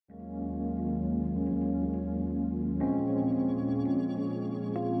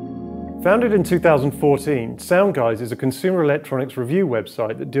Founded in 2014, SoundGuys is a consumer electronics review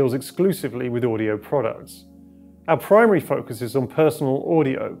website that deals exclusively with audio products. Our primary focus is on personal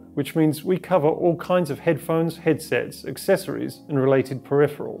audio, which means we cover all kinds of headphones, headsets, accessories, and related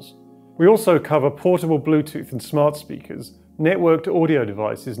peripherals. We also cover portable Bluetooth and smart speakers, networked audio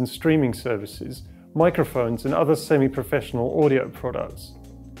devices and streaming services, microphones, and other semi-professional audio products.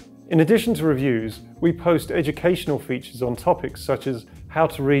 In addition to reviews, we post educational features on topics such as how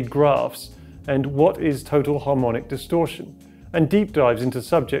to read graphs and what is total harmonic distortion, and deep dives into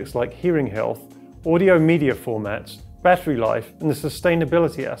subjects like hearing health, audio media formats, battery life, and the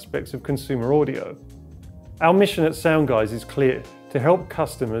sustainability aspects of consumer audio. Our mission at SoundGuys is clear: to help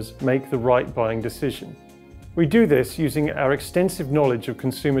customers make the right buying decision. We do this using our extensive knowledge of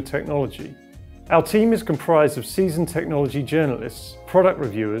consumer technology. Our team is comprised of seasoned technology journalists, product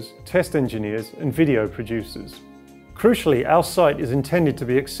reviewers, test engineers, and video producers. Crucially, our site is intended to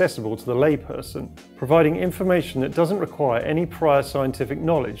be accessible to the layperson, providing information that doesn't require any prior scientific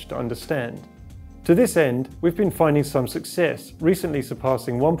knowledge to understand. To this end, we've been finding some success, recently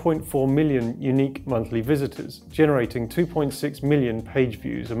surpassing 1.4 million unique monthly visitors, generating 2.6 million page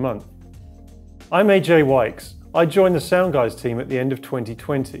views a month. I'm AJ Wykes. I joined the SoundGuys team at the end of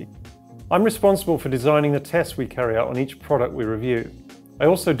 2020. I'm responsible for designing the tests we carry out on each product we review. I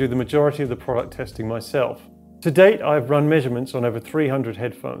also do the majority of the product testing myself. To date, I've run measurements on over 300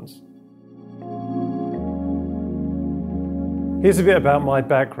 headphones. Here's a bit about my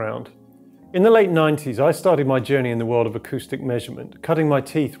background. In the late 90s, I started my journey in the world of acoustic measurement, cutting my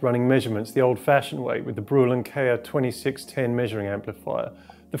teeth running measurements the old-fashioned way with the Brüel & Kjær 2610 measuring amplifier,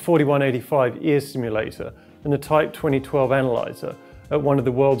 the 4185 ear simulator, and the Type 2012 analyzer at one of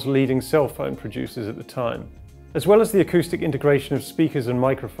the world's leading cell phone producers at the time. As well as the acoustic integration of speakers and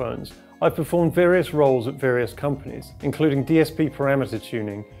microphones, I've performed various roles at various companies, including DSP parameter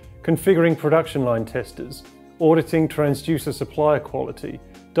tuning, configuring production line testers, auditing transducer supplier quality,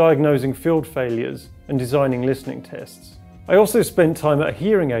 diagnosing field failures, and designing listening tests. I also spent time at a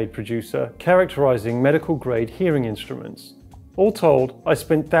hearing aid producer characterizing medical-grade hearing instruments. All told, I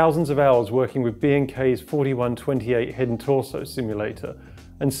spent thousands of hours working with B&K's 4128 head and torso simulator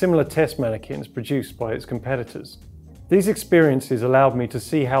and similar test mannequins produced by its competitors. These experiences allowed me to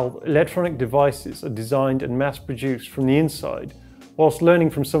see how electronic devices are designed and mass-produced from the inside, whilst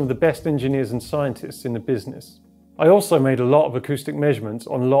learning from some of the best engineers and scientists in the business. I also made a lot of acoustic measurements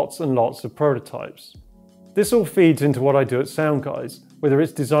on lots and lots of prototypes. This all feeds into what I do at SoundGuys, whether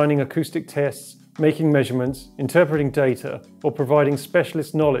it's designing acoustic tests, making measurements, interpreting data, or providing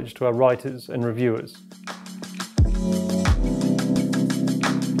specialist knowledge to our writers and reviewers.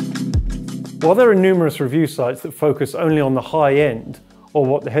 While there are numerous review sites that focus only on the high end, or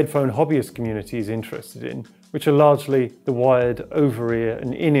what the headphone hobbyist community is interested in, which are largely the wired, over-ear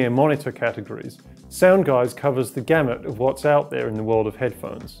and in-ear monitor categories, SoundGuys covers the gamut of what's out there in the world of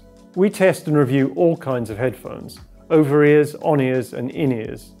headphones. We test and review all kinds of headphones, over-ears, on-ears and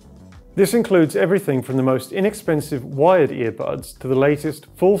in-ears. This includes everything from the most inexpensive wired earbuds to the latest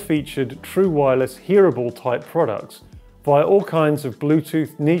full-featured, true wireless, hearable type products, via all kinds of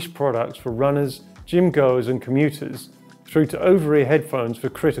Bluetooth niche products for runners, gym goers and commuters, through to over-ear headphones for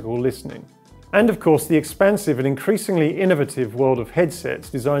critical listening. And of course the expansive and increasingly innovative world of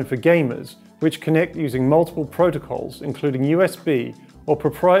headsets designed for gamers, which connect using multiple protocols including USB or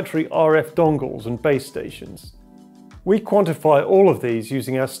proprietary RF dongles and base stations. We quantify all of these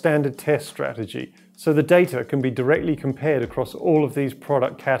using our standard test strategy, so the data can be directly compared across all of these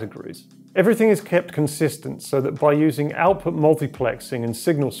product categories. Everything is kept consistent so that by using output multiplexing and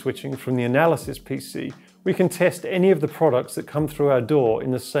signal switching from the analysis PC, we can test any of the products that come through our door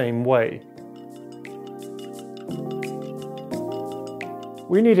in the same way.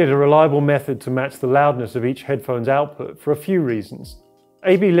 We needed a reliable method to match the loudness of each headphone's output for a few reasons.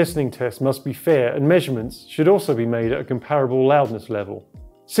 A/B listening tests must be fair and measurements should also be made at a comparable loudness level.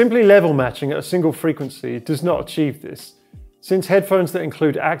 Simply level matching at a single frequency does not achieve this, since headphones that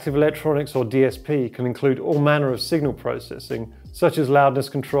include active electronics or DSP can include all manner of signal processing, such as loudness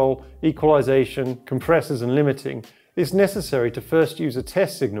control, equalization, compressors and limiting. It's necessary to first use a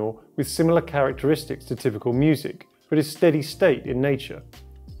test signal with similar characteristics to typical music, but is steady state in nature.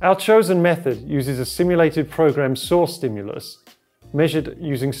 Our chosen method uses a simulated program source stimulus, measured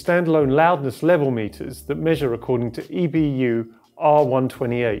using standalone loudness level meters that measure according to EBU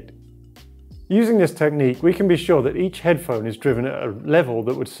R128. Using this technique, we can be sure that each headphone is driven at a level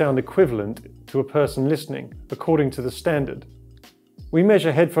that would sound equivalent to a person listening, according to the standard. We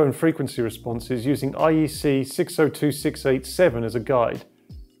measure headphone frequency responses using IEC 602687 as a guide.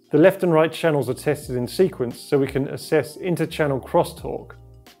 The left and right channels are tested in sequence so we can assess inter-channel crosstalk.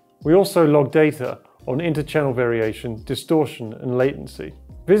 We also log data on interchannel variation, distortion, and latency.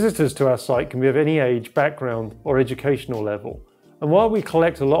 Visitors to our site can be of any age, background, or educational level. And while we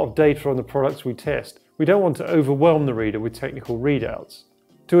collect a lot of data on the products we test, we don't want to overwhelm the reader with technical readouts.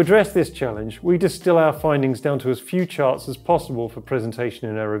 To address this challenge, we distill our findings down to as few charts as possible for presentation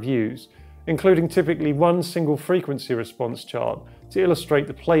in our reviews, including typically one single frequency response chart to illustrate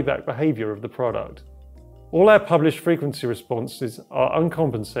the playback behavior of the product. All our published frequency responses are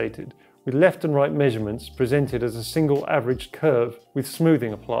uncompensated, with left and right measurements presented as a single averaged curve with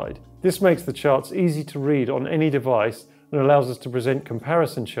smoothing applied. This makes the charts easy to read on any device and allows us to present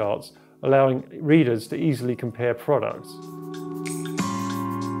comparison charts, allowing readers to easily compare products.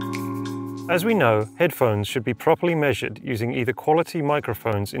 As we know, headphones should be properly measured using either quality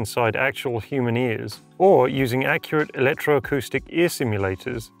microphones inside actual human ears or using accurate electroacoustic ear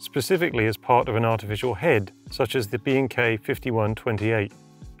simulators specifically as part of an artificial head, such as the B&K 5128.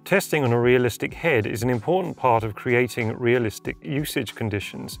 Testing on a realistic head is an important part of creating realistic usage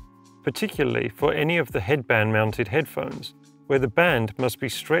conditions, particularly for any of the headband-mounted headphones, where the band must be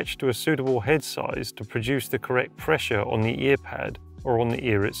stretched to a suitable head size to produce the correct pressure on the ear pad or on the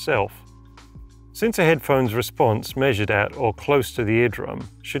ear itself. Since a headphone's response measured at or close to the eardrum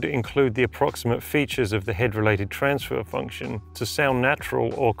should include the approximate features of the head-related transfer function to sound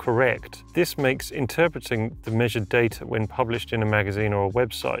natural or correct, this makes interpreting the measured data when published in a magazine or a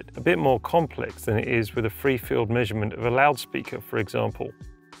website a bit more complex than it is with a free-field measurement of a loudspeaker, for example.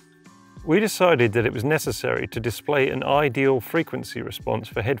 We decided that it was necessary to display an ideal frequency response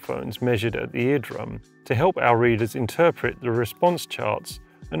for headphones measured at the eardrum to help our readers interpret the response charts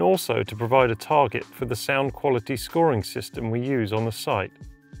and also to provide a target for the sound quality scoring system we use on the site.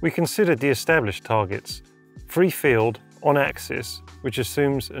 We considered the established targets: free field, on axis, which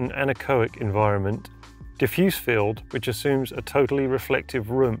assumes an anechoic environment, diffuse field, which assumes a totally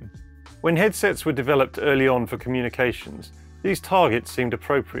reflective room. When headsets were developed early on for communications, these targets seemed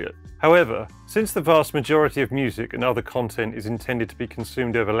appropriate. However, since the vast majority of music and other content is intended to be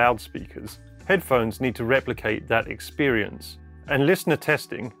consumed over loudspeakers, headphones need to replicate that experience. And listener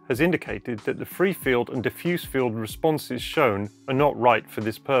testing has indicated that the free field and diffuse field responses shown are not right for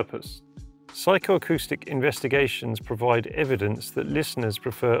this purpose. Psychoacoustic investigations provide evidence that listeners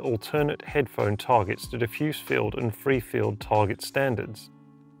prefer alternate headphone targets to diffuse field and free field target standards.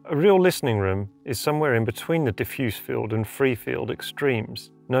 A real listening room is somewhere in between the diffuse field and free field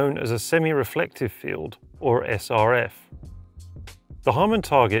extremes, known as a semi-reflective field, or SRF. The Harman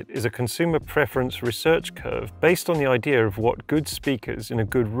target is a consumer preference research curve based on the idea of what good speakers in a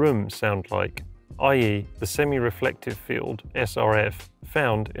good room sound like, i.e. the semi-reflective field, SRF,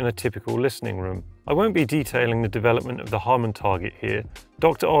 found in a typical listening room. I won't be detailing the development of the Harman target here.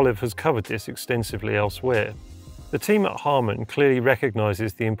 Dr. Olive has covered this extensively elsewhere. The team at Harman clearly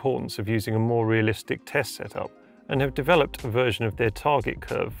recognises the importance of using a more realistic test setup and have developed a version of their target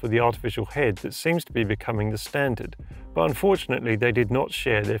curve for the artificial head that seems to be becoming the standard, but unfortunately they did not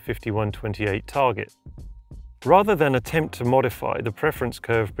share their 5128 target. Rather than attempt to modify the preference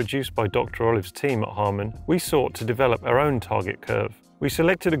curve produced by Dr. Olive's team at Harman, we sought to develop our own target curve. We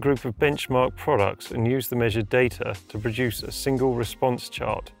selected a group of benchmark products and used the measured data to produce a single response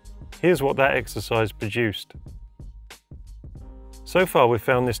chart. Here's what that exercise produced. So far we've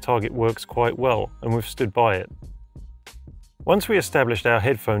found this target works quite well, and we've stood by it. Once we established our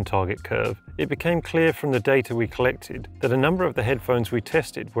headphone target curve, it became clear from the data we collected that a number of the headphones we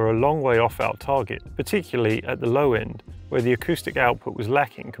tested were a long way off our target, particularly at the low end, where the acoustic output was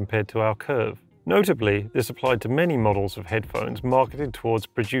lacking compared to our curve. Notably, this applied to many models of headphones marketed towards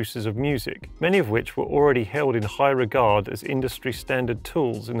producers of music, many of which were already held in high regard as industry-standard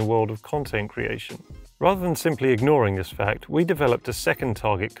tools in the world of content creation. Rather than simply ignoring this fact, we developed a second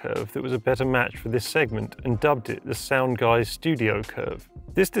target curve that was a better match for this segment and dubbed it the SoundGuys Studio Curve.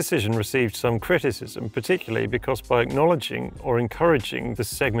 This decision received some criticism, particularly because by acknowledging or encouraging the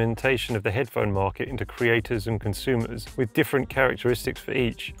segmentation of the headphone market into creators and consumers with different characteristics for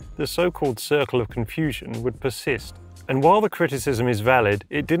each, the so-called circle of confusion would persist. And while the criticism is valid,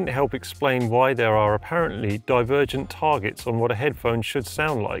 it didn't help explain why there are apparently divergent targets on what a headphone should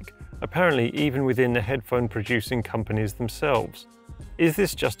sound like, apparently even within the headphone producing companies themselves. Is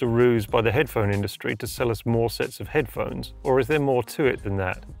this just a ruse by the headphone industry to sell us more sets of headphones, or is there more to it than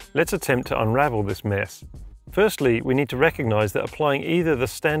that? Let's attempt to unravel this mess. Firstly, we need to recognize that applying either the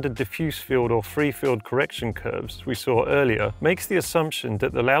standard diffuse field or free field correction curves we saw earlier makes the assumption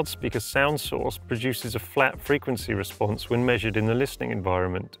that the loudspeaker sound source produces a flat frequency response when measured in the listening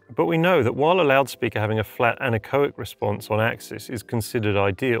environment. But we know that while a loudspeaker having a flat anechoic response on axis is considered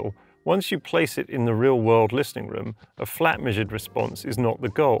ideal, Once you place it in the real-world listening room, a flat measured response is not the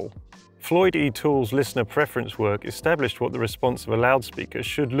goal. Floyd E. Toole's listener preference work established what the response of a loudspeaker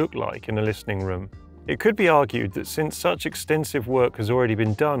should look like in a listening room. It could be argued that since such extensive work has already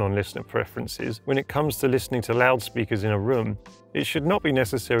been done on listener preferences when it comes to listening to loudspeakers in a room, it should not be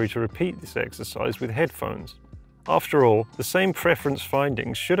necessary to repeat this exercise with headphones. After all, the same preference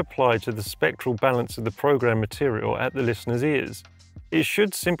findings should apply to the spectral balance of the program material at the listener's ears. It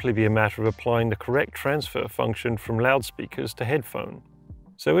should simply be a matter of applying the correct transfer function from loudspeakers to headphone.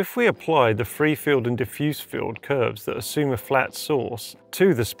 So if we apply the free field and diffuse field curves that assume a flat source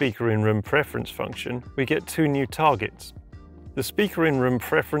to the speaker in-room preference function, we get two new targets: the speaker in-room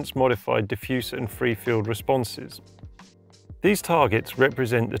preference modified diffuse and free field responses. These targets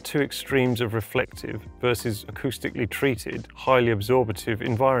represent the two extremes of reflective versus acoustically treated, highly absorbative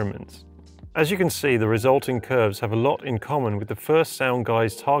environments. As you can see, the resulting curves have a lot in common with the first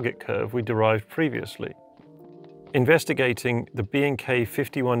SoundGuys target curve we derived previously. Investigating the B&K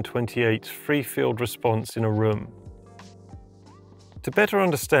 5128's free field response in a room. To better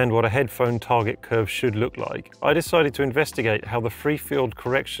understand what a headphone target curve should look like, I decided to investigate how the free field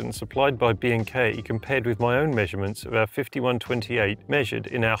correction supplied by B&K compared with my own measurements of our 5128 measured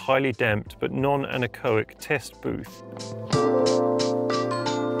in our highly damped but non-anechoic test booth.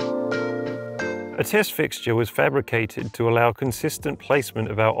 A test fixture was fabricated to allow consistent placement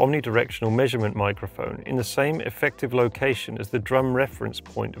of our omnidirectional measurement microphone in the same effective location as the drum reference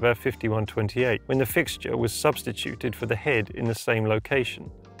point of our 5128 when the fixture was substituted for the head in the same location.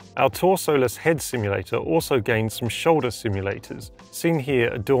 Our torsoless head simulator also gained some shoulder simulators, seen here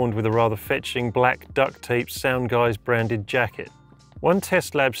adorned with a rather fetching black duct-taped SoundGuys branded jacket. One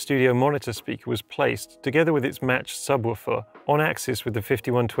test lab studio monitor speaker was placed, together with its matched subwoofer, on axis with the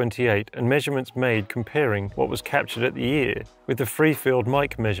 5128 and measurements made comparing what was captured at the ear with the free field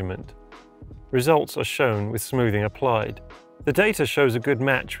mic measurement. Results are shown with smoothing applied. The data shows a good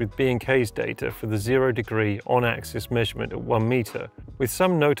match with B&K's data for the 0-degree on-axis measurement at 1 meter, with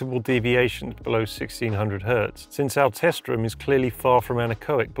some notable deviations below 1600 Hz, since our test room is clearly far from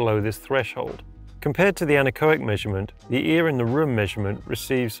anechoic below this threshold. Compared to the anechoic measurement, the ear in the room measurement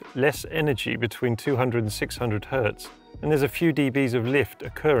receives less energy between 200 and 600 Hz, and there's a few dBs of lift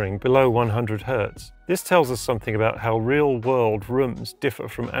occurring below 100 Hz. This tells us something about how real-world rooms differ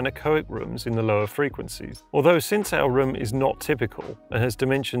from anechoic rooms in the lower frequencies. Although since our room is not typical and has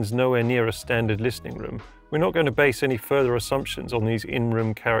dimensions nowhere near a standard listening room, we're not going to base any further assumptions on these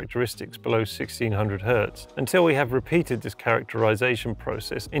in-room characteristics below 1600 Hz until we have repeated this characterization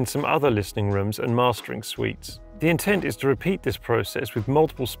process in some other listening rooms and mastering suites. The intent is to repeat this process with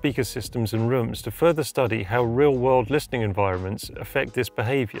multiple speaker systems and rooms to further study how real-world listening environments affect this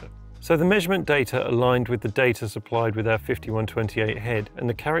behavior. So the measurement data aligned with the data supplied with our 5128 head, and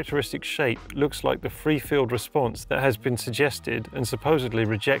the characteristic shape looks like the free field response that has been suggested and supposedly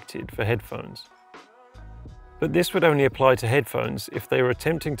rejected for headphones. But this would only apply to headphones if they were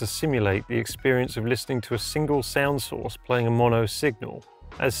attempting to simulate the experience of listening to a single sound source playing a mono signal,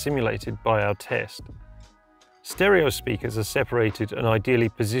 as simulated by our test. Stereo speakers are separated and ideally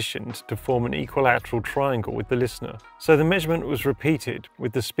positioned to form an equilateral triangle with the listener. So the measurement was repeated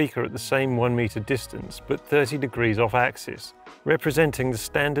with the speaker at the same 1 meter distance but 30 degrees off axis, representing the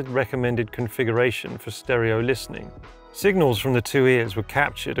standard recommended configuration for stereo listening. Signals from the two ears were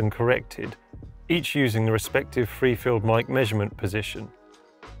captured and corrected, each using the respective free field mic measurement position.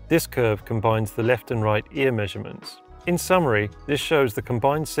 This curve combines the left and right ear measurements. In summary, this shows the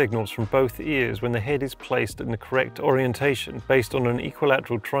combined signals from both ears when the head is placed in the correct orientation based on an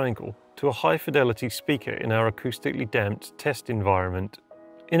equilateral triangle to a high-fidelity speaker in our acoustically damped test environment.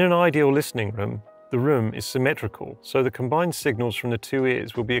 In an ideal listening room, the room is symmetrical, so the combined signals from the two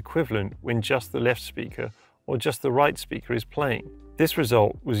ears will be equivalent when just the left speaker or just the right speaker is playing. This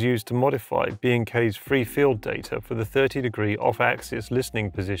result was used to modify B&K's free field data for the 30-degree off-axis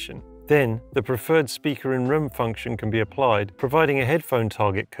listening position. Then, the preferred speaker-in-room function can be applied, providing a headphone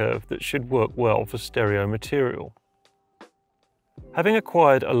target curve that should work well for stereo material. Having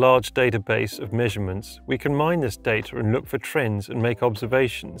acquired a large database of measurements, we can mine this data and look for trends and make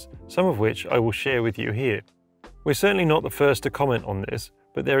observations, some of which I will share with you here. We're certainly not the first to comment on this,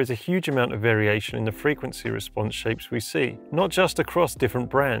 but there is a huge amount of variation in the frequency response shapes we see, not just across different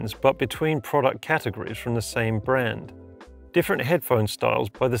brands, but between product categories from the same brand. Different headphone styles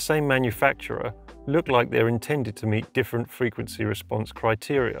by the same manufacturer look like they're intended to meet different frequency response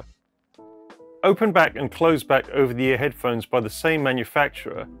criteria. Open back and close back over-the-ear headphones by the same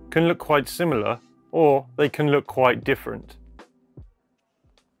manufacturer can look quite similar, or they can look quite different.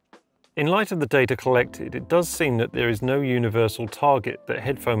 In light of the data collected, it does seem that there is no universal target that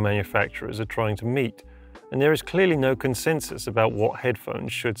headphone manufacturers are trying to meet, and there is clearly no consensus about what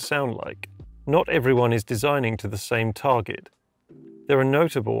headphones should sound like. Not everyone is designing to the same target. There are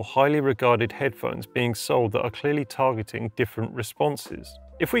notable, highly regarded headphones being sold that are clearly targeting different responses.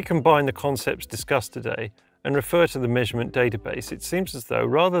 If we combine the concepts discussed today and refer to the measurement database, it seems as though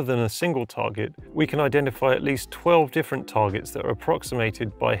rather than a single target, we can identify at least 12 different targets that are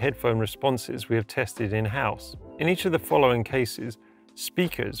approximated by headphone responses we have tested in-house. In each of the following cases,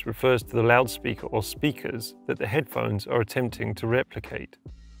 speakers refers to the loudspeaker or speakers that the headphones are attempting to replicate.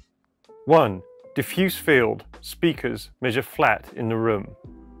 1. Diffuse field. Speakers measure flat in the room.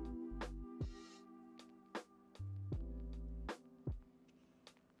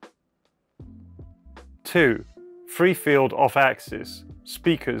 2. Free field off-axis.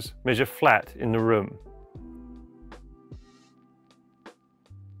 Speakers measure flat in the room.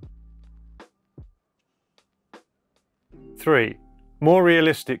 3. More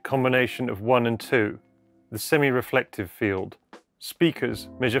realistic combination of 1 and 2. The semi-reflective field. Speakers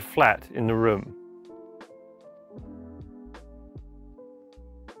measure flat in the room.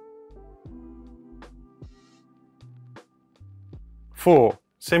 4.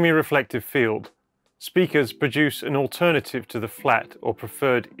 Semi-reflective field. Speakers produce an alternative to the flat or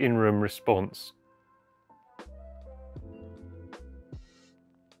preferred in-room response.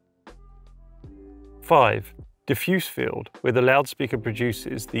 5. Diffuse field, where the loudspeaker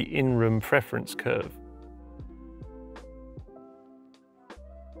produces the in-room preference curve.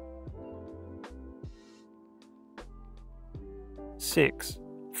 6.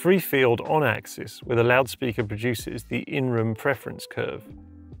 Free field on-axis, where the loudspeaker produces the in-room preference curve.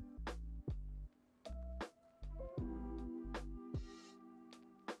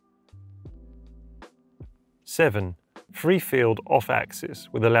 7. Free field off-axis,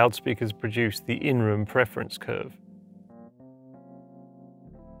 where the loudspeakers produce the in-room preference curve.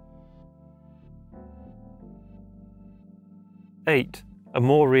 8. A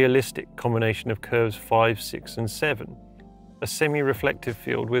more realistic combination of curves 5, 6 and 7. A semi-reflective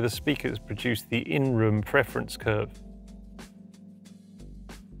field where the speakers produce the in-room preference curve.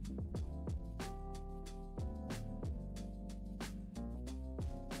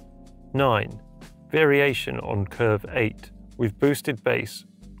 9. Variation on curve 8 with boosted bass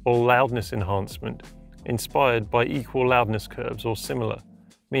or loudness enhancement inspired by equal loudness curves or similar,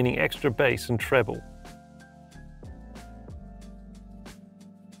 meaning extra bass and treble.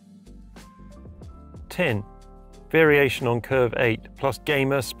 10. Variation on curve 8 plus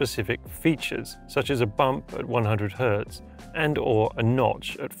gamer-specific features such as a bump at 100 Hz and or a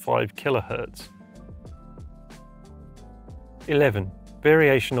notch at 5 kHz. 11.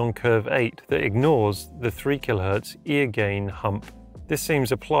 Variation on curve 8 that ignores the 3 kHz ear gain hump. This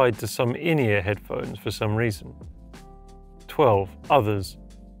seems applied to some in-ear headphones for some reason. 12. Others.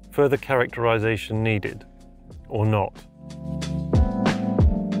 Further characterization needed, or not.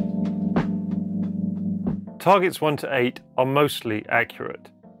 Targets 1 to 8 are mostly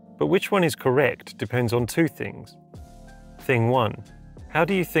accurate, but which one is correct depends on two things. Thing 1. How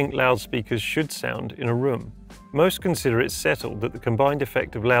do you think loudspeakers should sound in a room? Most consider it settled that the combined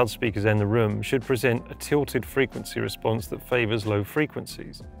effect of loudspeakers and the room should present a tilted frequency response that favors low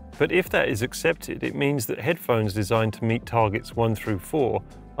frequencies. But if that is accepted, it means that headphones designed to meet targets 1 through 4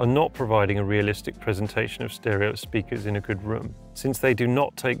 are not providing a realistic presentation of stereo speakers in a good room, since they do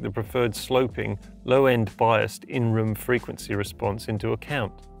not take the preferred sloping, low-end biased in-room frequency response into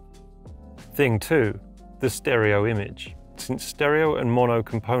account. Thing 2. The stereo image. Since stereo and mono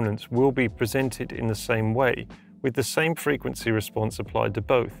components will be presented in the same way, with the same frequency response applied to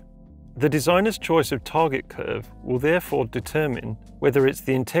both. The designer's choice of target curve will therefore determine whether it's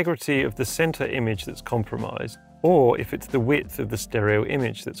the integrity of the center image that's compromised, or if it's the width of the stereo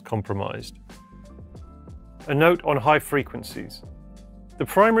image that's compromised. A note on high frequencies. The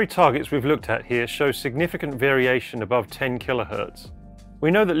primary targets we've looked at here show significant variation above 10 kHz. We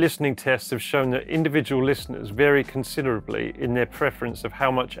know that listening tests have shown that individual listeners vary considerably in their preference of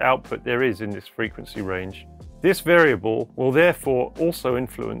how much output there is in this frequency range. This variable will therefore also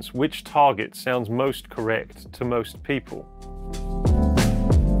influence which target sounds most correct to most people.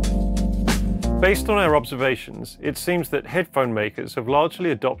 Based on our observations, it seems that headphone makers have largely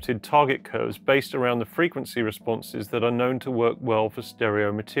adopted target curves based around the frequency responses that are known to work well for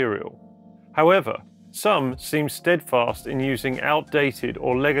stereo material. However, some seem steadfast in using outdated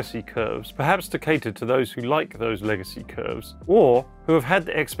or legacy curves, perhaps to cater to those who like those legacy curves, or who have had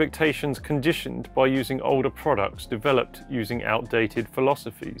their expectations conditioned by using older products developed using outdated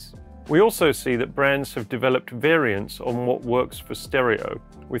philosophies. We also see that brands have developed variants on what works for stereo,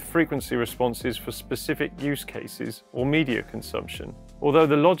 with frequency responses for specific use cases or media consumption, although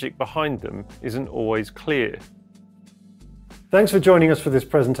the logic behind them isn't always clear. Thanks for joining us for this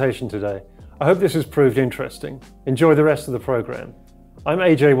presentation today. I hope this has proved interesting. Enjoy the rest of the program. I'm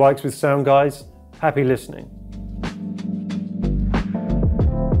AJ Wykes with SoundGuys. Happy listening.